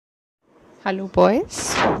Hello,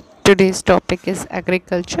 boys. Today's topic is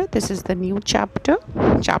agriculture. This is the new chapter,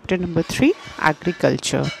 chapter number 3,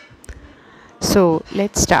 agriculture. So,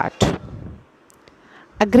 let's start.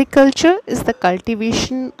 Agriculture is the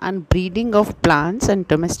cultivation and breeding of plants and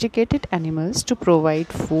domesticated animals to provide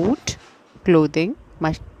food, clothing,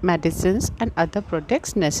 medicines, and other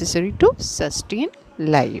products necessary to sustain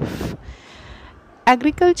life.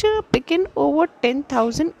 Agriculture began over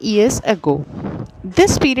 10,000 years ago.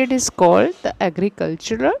 This period is called the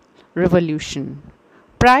agricultural revolution.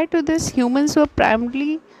 Prior to this, humans were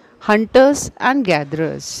primarily hunters and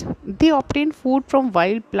gatherers. They obtained food from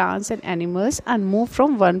wild plants and animals and moved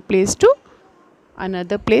from one place to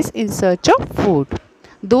another place in search of food.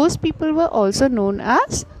 Those people were also known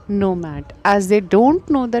as nomad, as they don't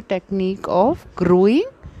know the technique of growing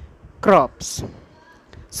crops.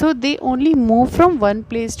 So they only move from one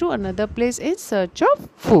place to another place in search of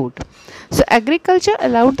food. So agriculture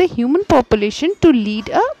allowed the human population to lead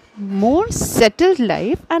a more settled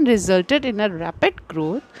life and resulted in a rapid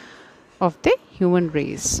growth of the human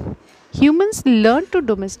race. Humans learned to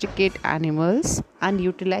domesticate animals and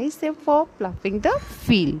utilize them for ploughing the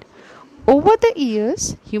field. Over the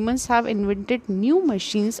years, humans have invented new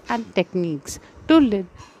machines and techniques to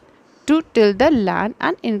till the land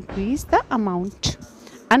and increase the amount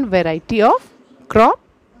and variety of crop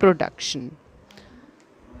production.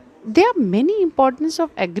 There are many importance of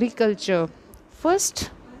agriculture.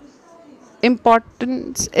 First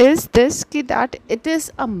importance is this that it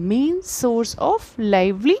is a main source of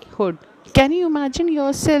livelihood. Can you imagine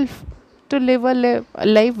yourself to live a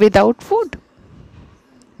life without food?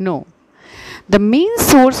 No. The main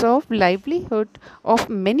source of livelihood of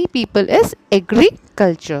many people is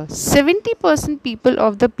agriculture. 70% people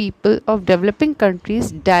of developing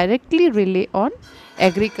countries directly rely on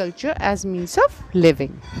agriculture as means of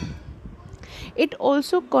living. It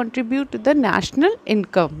also contributes to the national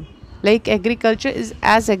income. Like agriculture is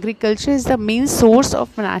the main source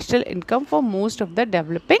of national income for most of the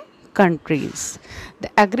developing countries.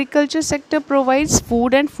 The agriculture sector provides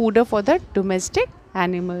food and fodder for the domestic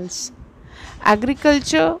animals.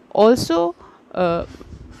 Agriculture also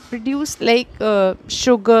produce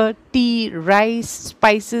sugar, tea, rice,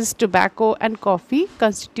 spices, tobacco and coffee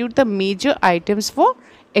constitute the major items for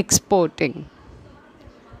exporting.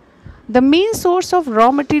 The main source of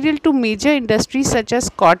raw material to major industries such as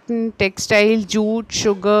cotton, textile, jute,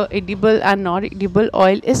 sugar, edible and non-edible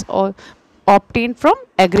oil is all obtained from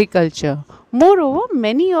agriculture. Moreover,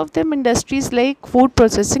 many of them industries like food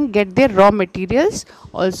processing get their raw materials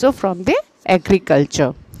also from the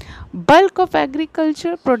agriculture. Bulk of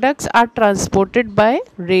agriculture products are transported by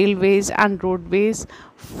railways and roadways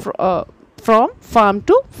from farm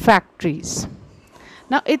to factories.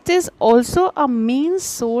 Now, it is also a main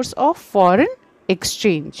source of foreign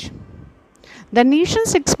exchange. The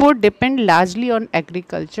nation's export depend largely on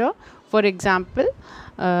agriculture. For example,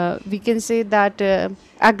 we can say that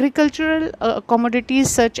agricultural commodities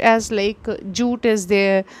such as jute is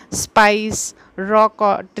there, spice, raw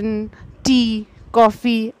cotton, tea,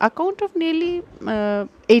 coffee account of nearly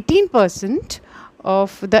 18%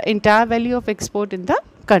 of the entire value of export in the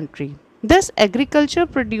country. Thus, agriculture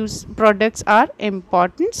products are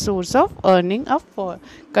important source of earning of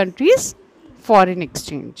countries' foreign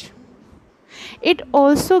exchange. It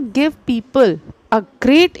also gives people a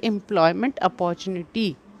great employment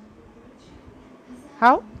opportunity.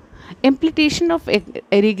 How? Implementation of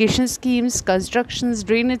irrigation schemes, constructions,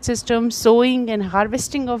 drainage systems, sowing and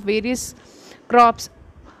harvesting of various crops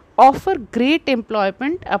offer great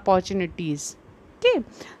employment opportunities. Okay.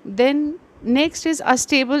 Then next is a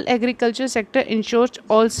stable agriculture sector ensures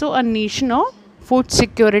also a nation of food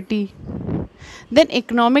security. Then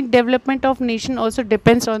economic development of nation also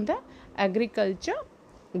depends on the agriculture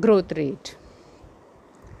growth rate.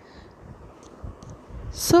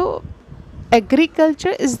 So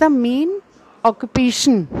agriculture is the main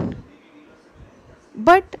occupation,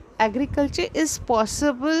 but agriculture is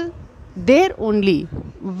possible there only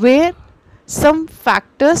where some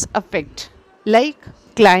factors affect like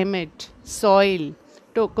climate, soil,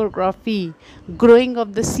 topography, growing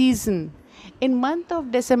of the season. In month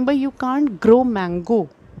of December you can't grow mango.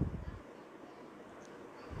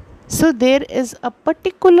 So there is a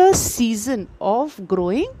particular season of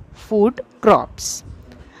growing food crops.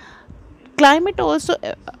 Climate also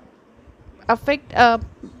affect a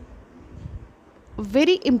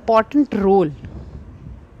very important role.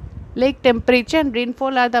 Like temperature and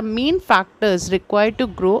rainfall are the main factors required to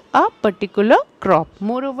grow a particular crop.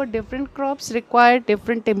 Moreover, different crops require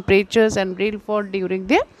different temperatures and rainfall during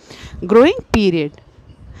their growing period.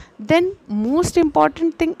 Then most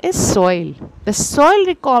important thing is soil. The soil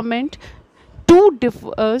requirement too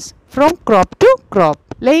differs from crop to crop.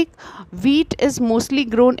 Like wheat is mostly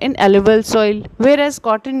grown in alluvial soil, whereas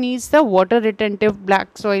cotton needs the water retentive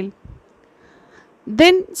black soil.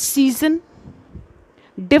 Then season,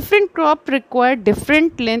 different crop require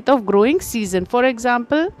different length of growing season. For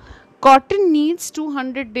example, cotton needs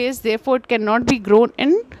 200 days, therefore it cannot be grown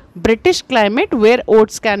in British climate where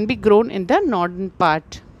oats can be grown in the northern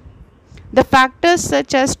part. The factors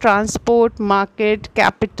such as transport, market,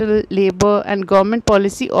 capital, labor, and government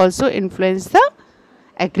policy also influence the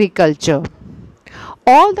agriculture.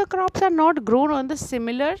 All the crops are not grown on the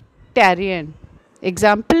similar terrain.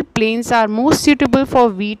 Example, plains are most suitable for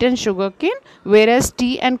wheat and sugarcane, whereas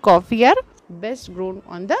tea and coffee are best grown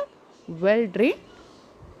on the well-drained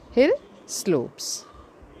hill slopes.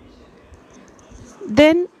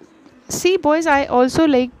 Then, see boys, I also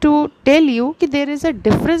like to tell you that there is a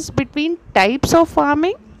difference between types of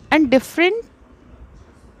farming and different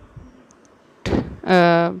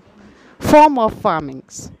uh, form of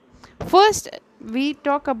farmings. First, we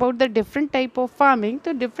talk about the different type of farming.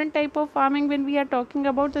 So different type of farming, when we are talking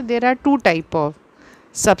about, so there are two type of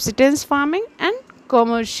subsistence farming and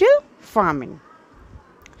commercial farming.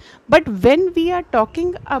 But when we are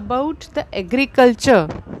talking about the agriculture,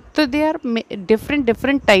 so there are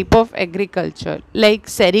different type of agriculture, like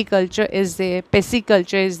sericulture is there,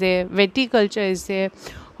 pisciculture is there, viticulture is there,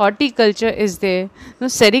 horticulture is there. Now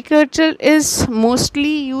sericulture is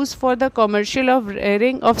mostly used for the commercial of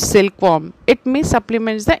rearing of silkworm. It may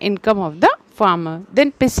supplement the income of the farmer.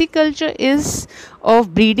 Then pisciculture is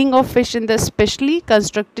of breeding of fish in the specially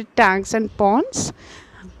constructed tanks and ponds.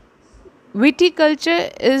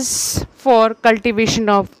 Viticulture is for cultivation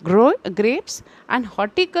of grapes, and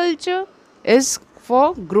horticulture is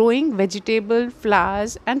for growing vegetable,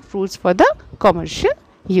 flowers and fruits for the commercial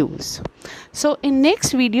use. So in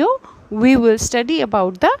next video we will study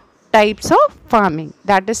about the types of farming,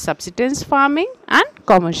 that is subsistence farming and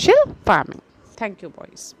commercial farming. Thank you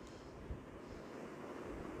boys.